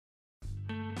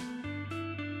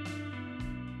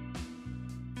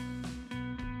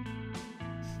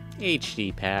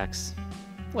HD packs.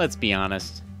 Let's be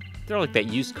honest. They're like that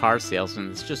used car salesman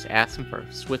that's just asking for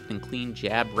a swift and clean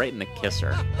jab right in the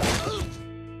kisser.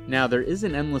 Now, there is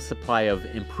an endless supply of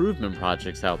improvement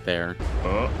projects out there.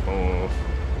 Uh-oh.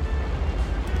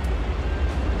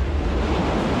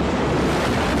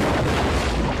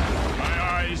 My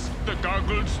eyes, the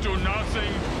goggles do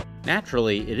nothing.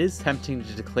 Naturally, it is tempting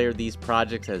to declare these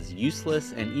projects as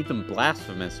useless and even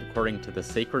blasphemous according to the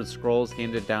sacred scrolls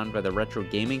handed down by the retro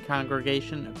gaming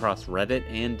congregation across Reddit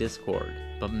and Discord.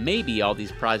 But maybe all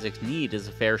these projects need is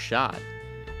a fair shot.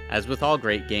 As with all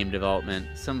great game development,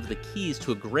 some of the keys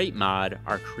to a great mod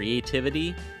are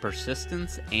creativity,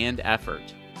 persistence, and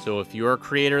effort. So if you're a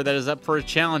creator that is up for a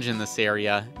challenge in this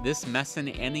area, this Mesen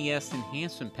NES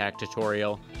Enhancement Pack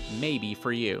tutorial may be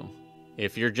for you.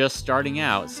 If you're just starting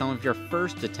out, some of your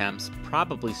first attempts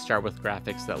probably start with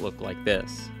graphics that look like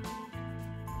this.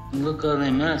 Look how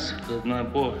they mess with my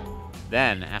boy.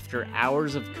 Then, after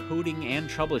hours of coding and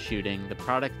troubleshooting, the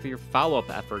product for your follow-up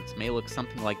efforts may look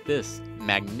something like this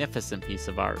magnificent piece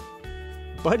of art.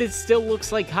 But it still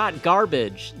looks like hot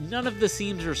garbage. None of the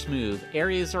seams are smooth,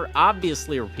 areas are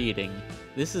obviously repeating.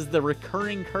 This is the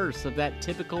recurring curse of that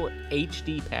typical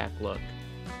HD pack look.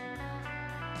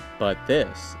 But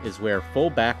this is where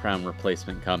full background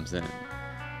replacement comes in.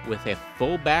 With a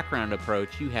full background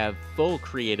approach, you have full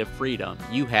creative freedom.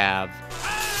 You have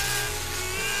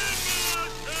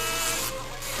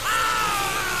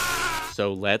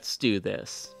So let's do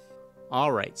this.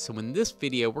 Alright, so in this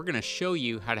video we're going to show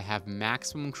you how to have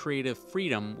maximum creative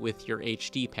freedom with your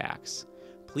HD packs.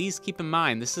 Please keep in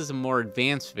mind this is a more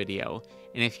advanced video,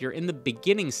 and if you're in the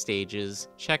beginning stages,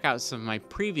 check out some of my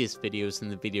previous videos in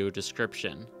the video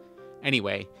description.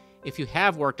 Anyway, if you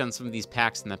have worked on some of these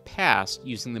packs in the past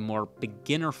using the more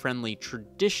beginner-friendly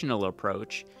traditional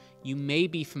approach, you may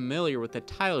be familiar with the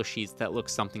tile sheets that look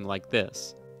something like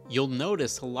this. You'll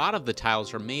notice a lot of the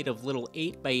tiles are made of little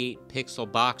 8x8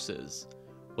 pixel boxes.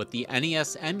 What the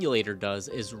NES emulator does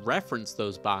is reference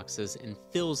those boxes and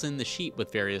fills in the sheet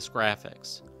with various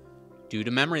graphics. Due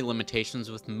to memory limitations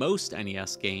with most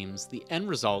NES games, the end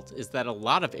result is that a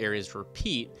lot of areas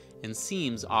repeat and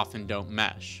seams often don't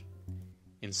mesh.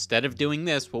 Instead of doing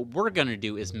this, what we're going to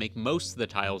do is make most of the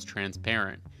tiles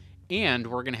transparent, and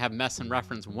we're going to have Mesen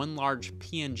reference one large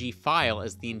PNG file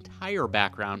as the entire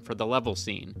background for the level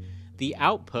scene. The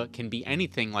output can be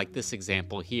anything like this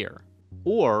example here.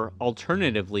 Or,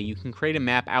 alternatively, you can create a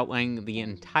map outlining the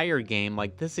entire game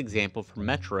like this example for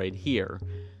Metroid here.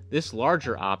 This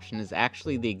larger option is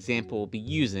actually the example we'll be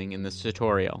using in this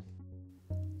tutorial.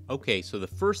 Okay, so the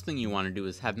first thing you want to do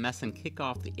is have Mesen kick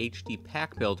off the HD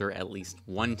Pack Builder at least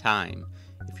one time.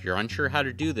 If you're unsure how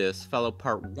to do this, follow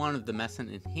part 1 of the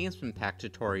Mesen Enhancement Pack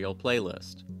tutorial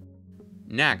playlist.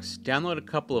 Next, download a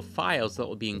couple of files that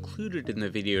will be included in the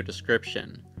video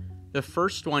description. The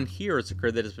first one here is a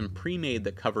grid that has been pre-made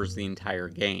that covers the entire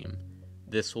game.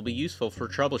 This will be useful for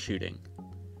troubleshooting.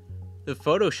 The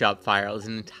Photoshop file is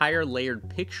an entire layered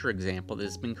picture example that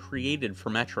has been created for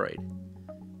Metroid.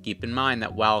 Keep in mind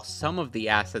that while some of the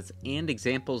assets and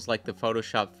examples like the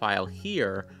Photoshop file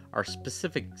here are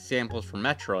specific examples for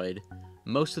Metroid,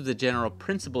 most of the general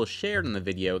principles shared in the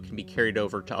video can be carried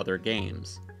over to other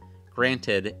games.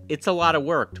 Granted, it's a lot of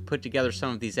work to put together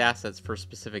some of these assets for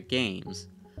specific games,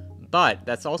 but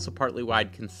that's also partly why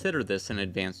I'd consider this an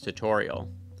advanced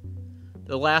tutorial.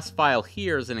 The last file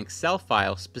here is an Excel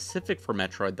file specific for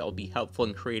Metroid that will be helpful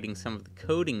in creating some of the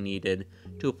coding needed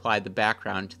to apply the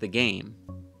background to the game.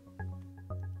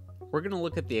 We're going to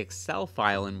look at the Excel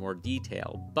file in more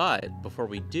detail, but before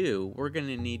we do, we're going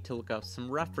to need to look up some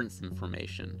reference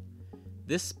information.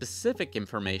 This specific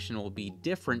information will be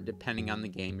different depending on the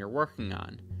game you're working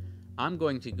on. I'm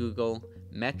going to Google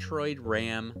Metroid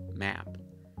RAM map.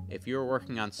 If you're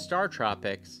working on Star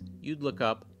Tropics, you'd look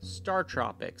up Star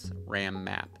Tropics RAM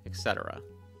map, etc.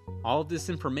 All of this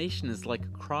information is like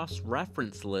a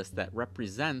cross-reference list that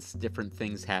represents different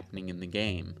things happening in the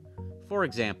game. For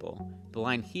example, the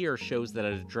line here shows that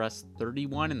at address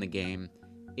 31 in the game,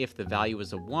 if the value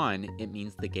is a 1, it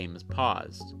means the game is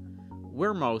paused.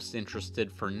 We're most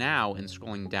interested for now in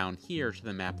scrolling down here to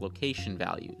the map location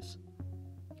values.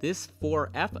 This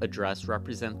 4F address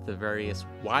represents the various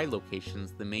Y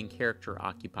locations the main character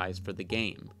occupies for the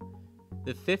game.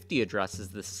 The 50 address is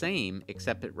the same,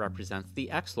 except it represents the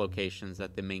X locations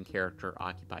that the main character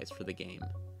occupies for the game.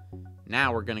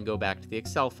 Now we're going to go back to the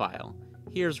Excel file.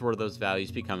 Here's where those values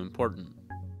become important.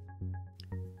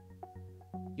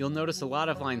 You'll notice a lot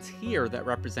of lines here that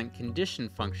represent condition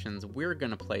functions we're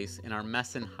going to place in our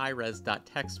Mesen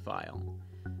highres.txt file.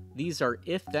 These are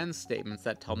if-then statements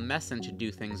that tell Mesen to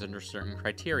do things under certain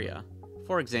criteria.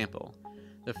 For example,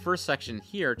 The first section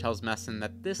here tells Mesen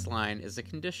that this line is a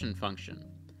condition function.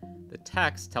 The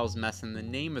text tells Mesen the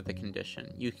name of the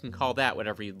condition. You can call that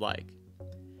whatever you'd like.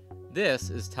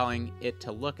 This is telling it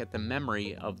to look at the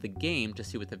memory of the game to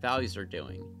see what the values are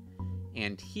doing.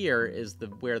 And here is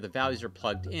where the values are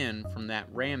plugged in from that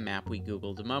RAM map we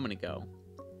Googled a moment ago.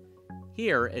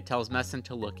 Here, it tells Mesen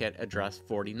to look at address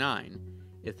 49.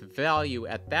 If the value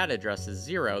at that address is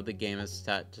 0, the game is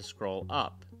set to scroll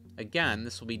up. Again,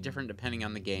 this will be different depending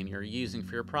on the game you're using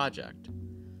for your project.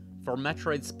 For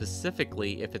Metroid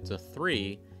specifically, if it's a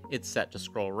 3, it's set to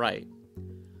scroll right.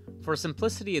 For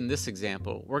simplicity in this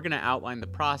example, we're going to outline the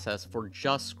process for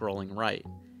just scrolling right.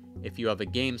 If you have a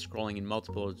game scrolling in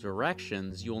multiple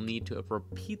directions, you will need to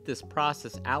repeat this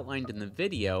process outlined in the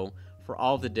video for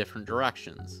all the different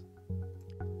directions.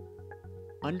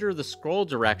 Under the scroll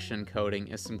direction coding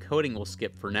is some coding we'll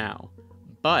skip for now,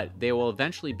 but they will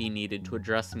eventually be needed to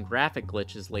address some graphic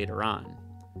glitches later on.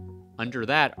 Under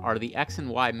that are the X and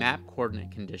Y map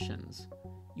coordinate conditions.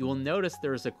 You will notice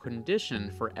there is a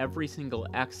condition for every single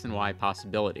X and Y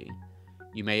possibility.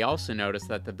 You may also notice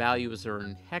that the values are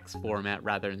in hex format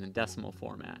rather than decimal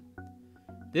format.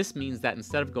 This means that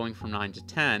instead of going from 9 to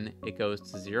 10, it goes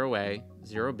to 0A,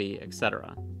 0B,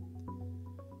 etc.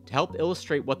 To help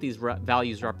illustrate what these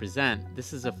values represent,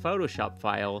 this is a Photoshop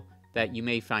file that you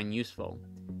may find useful.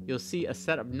 You'll see a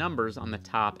set of numbers on the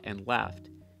top and left.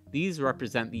 These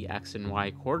represent the X and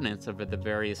Y coordinates of the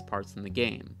various parts in the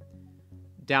game.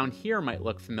 Down here might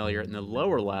look familiar in the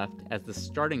lower left as the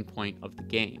starting point of the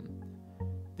game.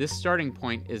 This starting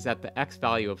point is at the X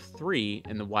value of 3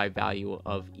 and the Y value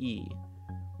of E.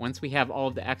 Once we have all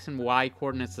of the X and Y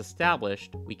coordinates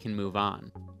established, we can move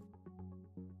on.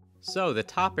 So the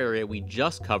top area we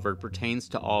just covered pertains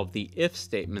to all of the if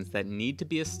statements that need to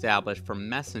be established for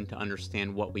Mesen to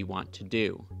understand what we want to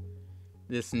do.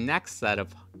 This next set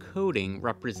of coding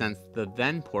represents the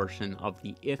then portion of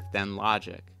the if-then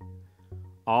logic.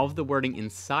 All of the wording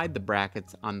inside the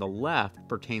brackets on the left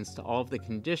pertains to all of the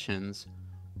conditions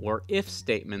or if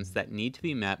statements that need to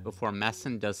be met before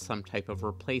Mesen does some type of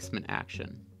replacement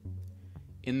action.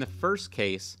 In the first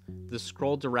case, the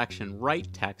scroll direction right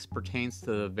text pertains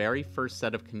to the very first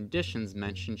set of conditions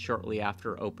mentioned shortly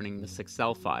after opening this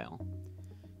Excel file.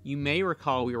 You may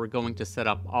recall we were going to set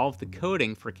up all of the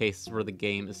coding for cases where the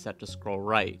game is set to scroll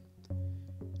right.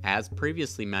 As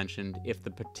previously mentioned, if the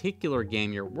particular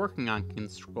game you're working on can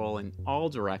scroll in all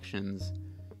directions,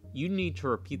 you need to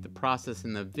repeat the process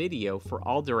in the video for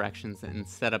all directions and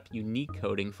set up unique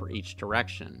coding for each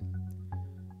direction.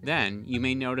 Then, you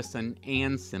may notice an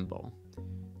AND symbol.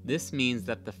 This means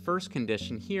that the first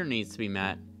condition here needs to be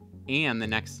met, and the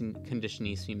next condition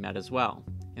needs to be met as well,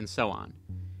 and so on.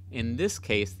 In this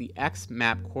case, the X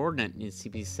map coordinate needs to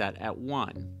be set at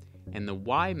 1, and the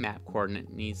Y map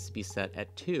coordinate needs to be set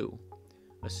at 2.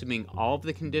 Assuming all of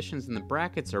the conditions in the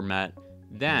brackets are met,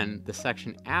 then the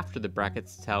section after the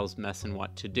brackets tells Mesen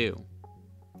what to do.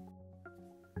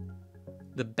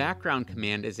 The background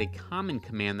command is a common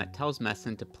command that tells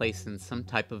Mesen to place in some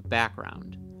type of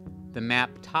background. The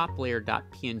map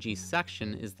toplayer.png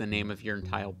section is the name of your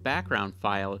entire background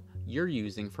file you're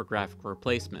using for graphic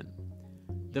replacement.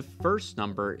 The first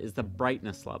number is the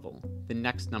brightness level, the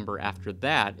next number after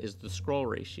that is the scroll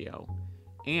ratio,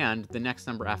 and the next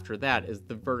number after that is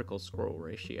the vertical scroll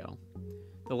ratio.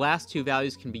 The last two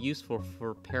values can be useful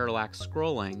for parallax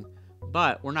scrolling,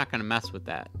 but we're not going to mess with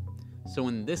that. So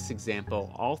in this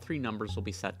example, all three numbers will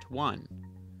be set to 1.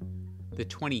 The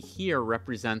 20 here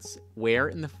represents where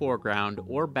in the foreground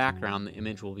or background the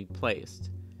image will be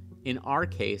placed. In our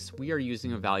case, we are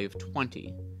using a value of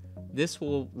 20. This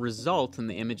will result in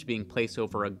the image being placed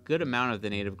over a good amount of the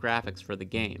native graphics for the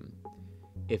game.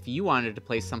 If you wanted to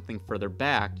place something further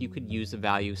back, you could use a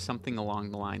value something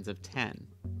along the lines of 10.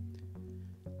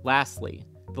 Lastly,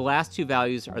 the last two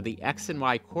values are the X and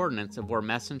Y coordinates of where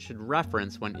Mesen should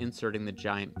reference when inserting the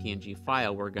giant PNG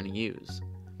file we're going to use.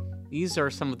 These are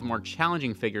some of the more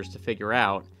challenging figures to figure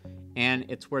out, and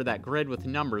it's where that grid with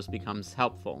numbers becomes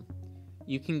helpful.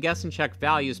 You can guess and check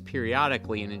values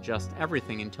periodically and adjust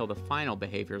everything until the final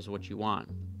behavior is what you want.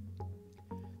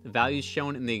 The values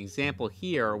shown in the example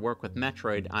here work with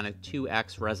Metroid on a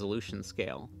 2x resolution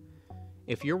scale.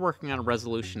 If you're working on a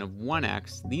resolution of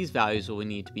 1x, these values will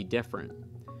need to be different.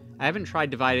 I haven't tried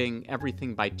dividing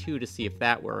everything by 2 to see if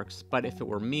that works, but if it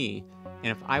were me, and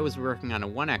if I was working on a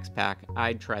 1x pack,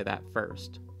 I'd try that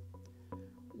first.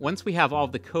 Once we have all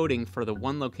of the coding for the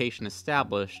one location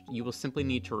established, you will simply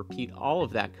need to repeat all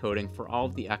of that coding for all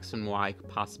of the X and Y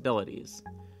possibilities.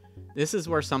 This is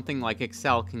where something like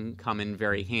Excel can come in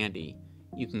very handy.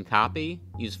 You can copy,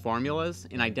 use formulas,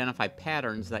 and identify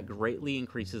patterns that greatly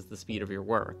increases the speed of your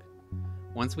work.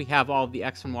 Once we have all of the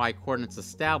x and y coordinates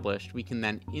established, we can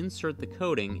then insert the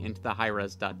coding into the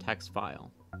highres.txt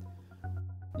file.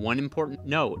 One important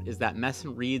note is that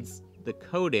Mesen reads the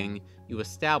coding you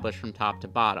establish from top to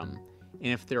bottom,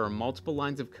 and if there are multiple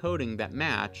lines of coding that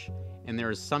match, and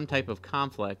there is some type of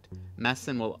conflict,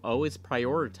 Mesen will always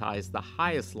prioritize the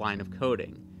highest line of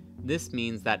coding. This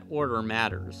means that order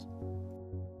matters.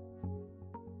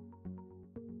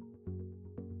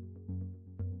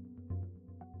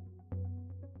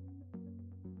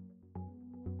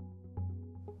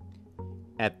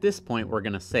 At this point, we're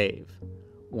going to save.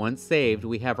 Once saved,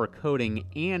 we have our coding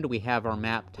and we have our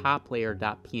map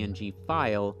toplayer.png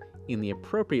file in the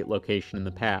appropriate location in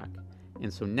the pack.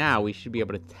 And so now we should be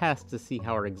able to test to see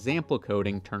how our example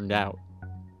coding turned out.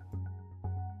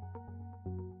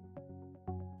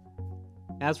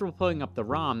 As we're pulling up the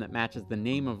ROM that matches the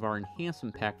name of our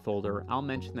enhancement pack folder, I'll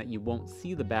mention that you won't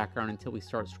see the background until we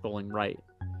start scrolling right.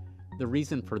 The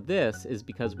reason for this is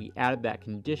because we added that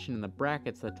condition in the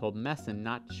brackets that told Mesen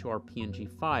not to show our PNG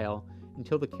file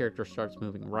until the character starts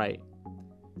moving right.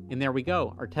 And there we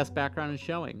go, our test background is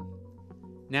showing.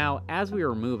 Now, as we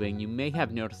were moving, you may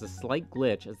have noticed a slight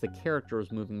glitch as the character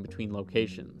was moving between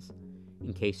locations.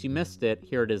 In case you missed it,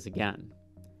 here it is again.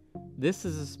 This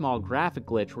is a small graphic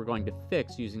glitch we're going to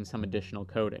fix using some additional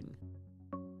coding.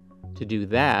 To do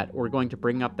that, we're going to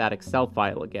bring up that Excel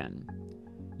file again.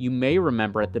 You may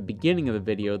remember at the beginning of the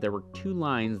video there were 2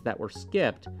 lines that were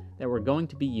skipped that were going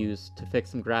to be used to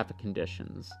fix some graphic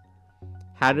conditions.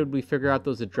 How did we figure out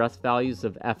those address values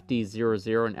of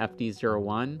FD00 and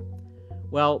FD01?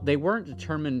 Well, they weren't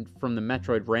determined from the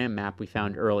Metroid RAM map we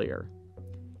found earlier.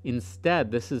 Instead,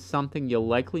 this is something you'll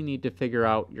likely need to figure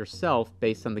out yourself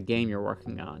based on the game you're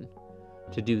working on.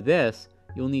 To do this,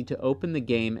 you'll need to open the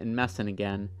game in Mesen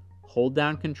again, hold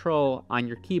down Control on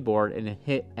your keyboard and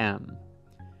hit M.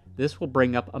 This will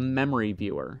bring up a memory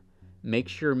viewer. Make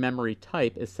sure memory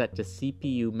type is set to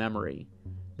CPU memory.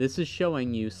 This is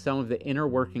showing you some of the inner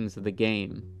workings of the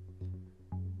game.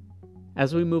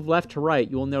 As we move left to right,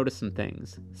 you will notice some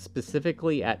things.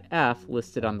 Specifically at F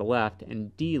listed on the left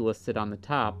and D listed on the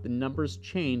top, the numbers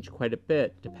change quite a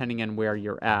bit depending on where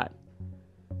you're at.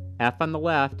 F on the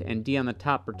left and D on the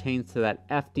top pertains to that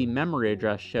FD memory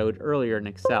address showed earlier in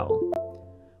Excel.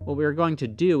 What we are going to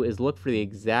do is look for the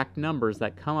exact numbers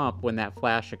that come up when that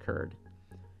flash occurred.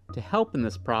 To help in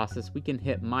this process, we can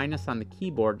hit minus on the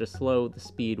keyboard to slow the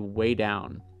speed way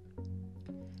down.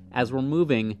 As we're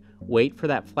moving, wait for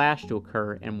that flash to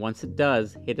occur, and once it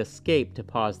does, hit escape to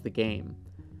pause the game.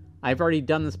 I've already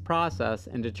done this process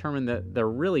and determined that there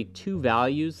are really 2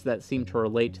 values that seem to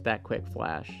relate to that quick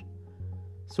flash.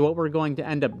 So what we're going to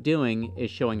end up doing is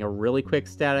showing a really quick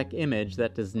static image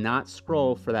that does not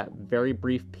scroll for that very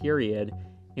brief period,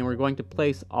 and we're going to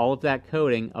place all of that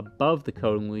coding above the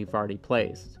coding we've already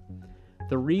placed.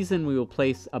 The reason we will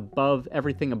place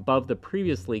everything above the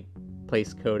previously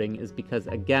placed coding is because,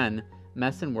 again,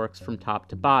 Mesen works from top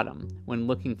to bottom when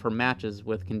looking for matches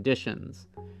with conditions.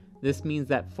 This means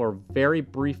that for very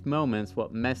brief moments,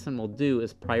 what Mesen will do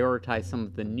is prioritize some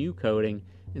of the new coding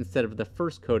instead of the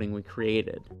first coding we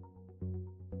created.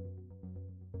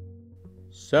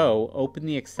 So, open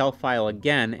the Excel file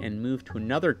again and move to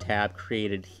another tab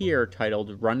created here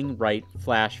titled Running Right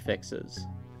Flash Fixes.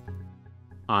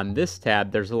 On this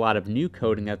tab, there's a lot of new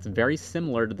coding that's very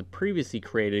similar to the previously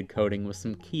created coding with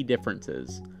some key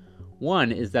differences.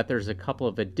 One is that there's a couple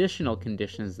of additional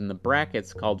conditions in the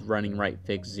brackets called Running Right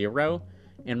Fix 0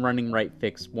 and Running Right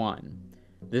Fix 1.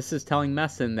 This is telling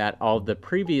Mesen that all of the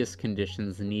previous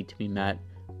conditions need to be met,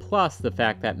 plus the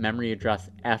fact that memory address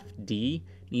FD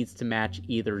needs to match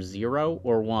either 0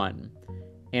 or 1.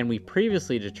 And we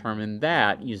previously determined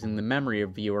that using the memory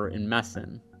viewer in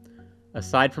Mesen.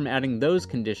 Aside from adding those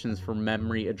conditions for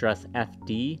memory address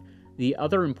FD, the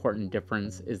other important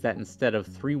difference is that instead of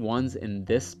 3 1s in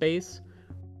this space,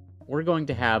 we're going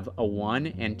to have a 1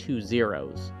 and 2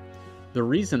 zeros. The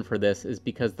reason for this is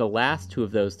because the last 2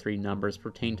 of those 3 numbers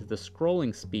pertain to the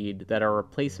scrolling speed that our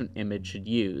replacement image should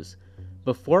use.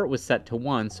 Before it was set to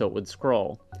 1 so it would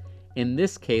scroll. In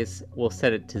this case, we'll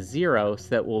set it to 0 so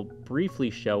that it will briefly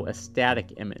show a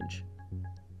static image.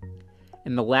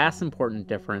 And the last important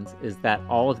difference is that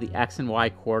all of the x and y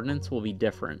coordinates will be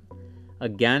different.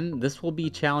 Again, this will be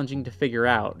challenging to figure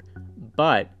out,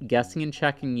 but guessing and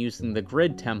checking using the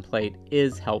grid template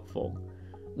is helpful.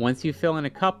 Once you fill in a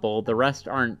couple, the rest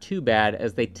aren't too bad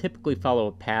as they typically follow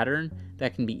a pattern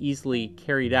that can be easily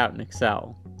carried out in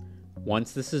Excel.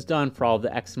 Once this is done for all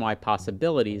the X and Y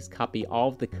possibilities, copy all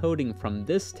of the coding from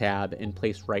this tab and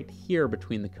place right here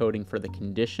between the coding for the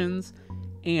conditions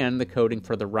and the coding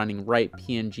for the running right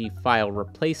PNG file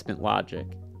replacement logic.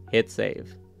 Hit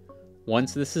save.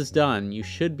 Once this is done, you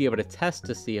should be able to test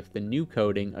to see if the new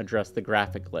coding addressed the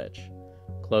graphic glitch.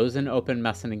 Close and open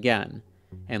Mesen again,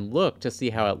 and look to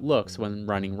see how it looks when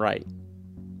running right.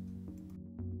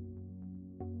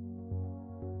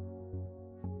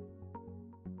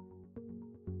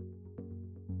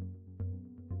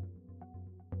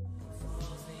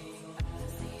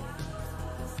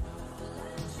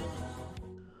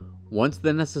 Once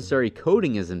the necessary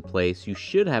coding is in place, you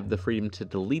should have the freedom to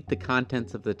delete the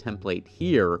contents of the template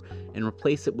here and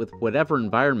replace it with whatever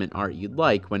environment art you'd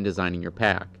like when designing your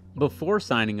pack. Before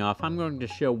signing off, I'm going to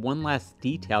show one last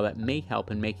detail that may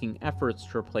help in making efforts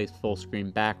to replace full screen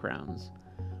backgrounds.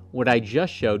 What I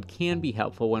just showed can be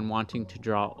helpful when wanting to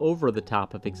draw over the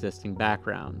top of existing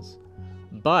backgrounds.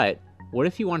 But what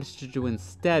if you wanted to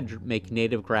instead make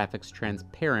native graphics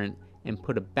transparent and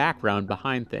put a background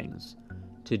behind things?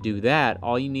 To do that,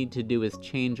 all you need to do is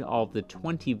change all of the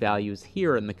 20 values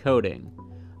here in the coding.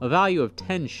 A value of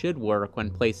 10 should work when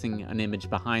placing an image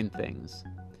behind things.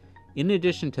 In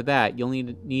addition to that, you'll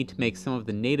need to make some of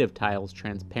the native tiles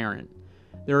transparent.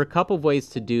 There are a couple of ways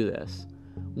to do this.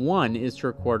 One is to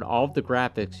record all of the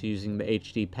graphics using the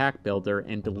HD Pack Builder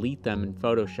and delete them in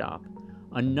Photoshop.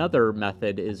 Another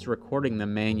method is recording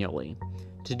them manually.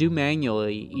 To do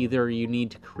manually, either you need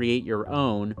to create your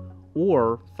own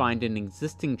or find an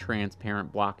existing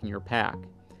transparent block in your pack.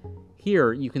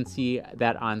 Here you can see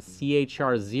that on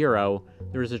CHR0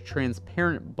 there is a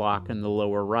transparent block in the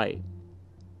lower right.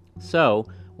 So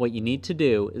what you need to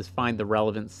do is find the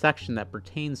relevant section that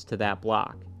pertains to that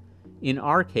block. In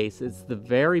our case, it's the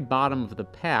very bottom of the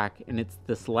pack, and it's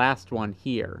this last one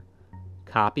here.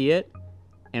 Copy it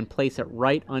and place it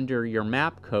right under your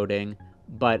map coding,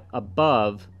 but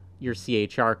above your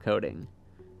CHR coding.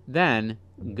 Then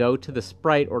go to the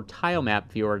sprite or tile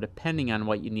map viewer depending on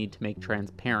what you need to make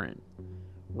transparent.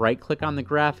 Right-click on the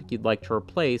graphic you'd like to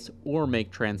replace or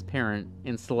make transparent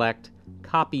and select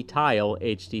Copy Tile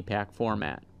HD Pack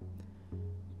Format.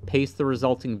 Paste the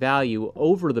resulting value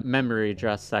over the memory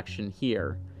address section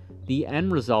here. The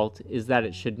end result is that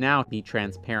it should now be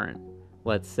transparent.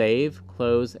 Let's save,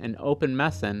 close, and open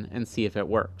Mesen and see if it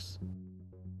works.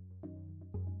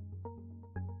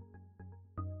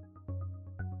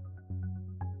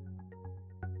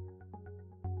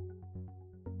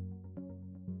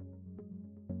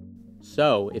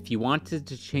 So, if you wanted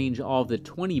to change all of the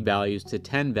 20 values to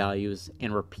 10 values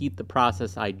and repeat the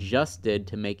process I just did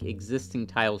to make existing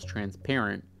tiles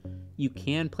transparent, you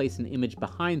can place an image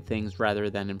behind things rather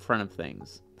than in front of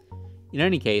things. In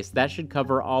any case, that should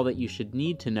cover all that you should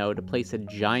need to know to place a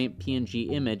giant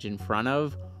PNG image in front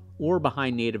of or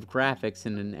behind native graphics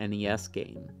in an NES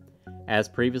game. As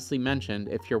previously mentioned,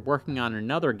 if you're working on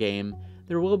another game,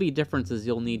 there will be differences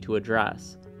you'll need to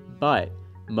address, but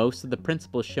most of the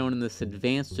principles shown in this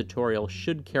advanced tutorial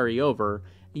should carry over,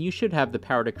 and you should have the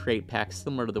power to create packs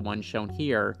similar to the one shown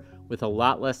here, with a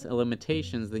lot less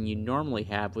limitations than you normally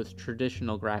have with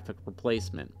traditional graphic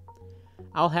replacement.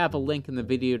 I'll have a link in the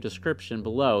video description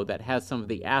below that has some of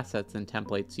the assets and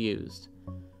templates used.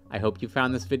 I hope you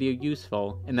found this video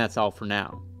useful, and that's all for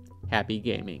now. Happy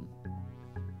gaming!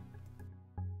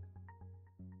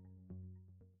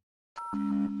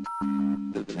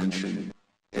 Attention.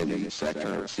 Any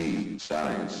Sector C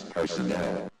science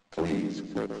personnel, please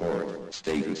report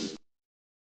status.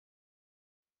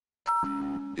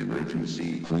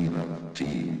 Emergency cleanup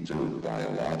team to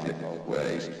biological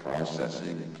waste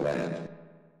processing plant.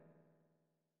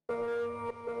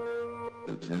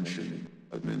 Attention,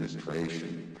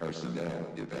 administration personnel,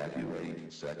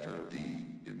 evacuate Sector D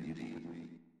immediately.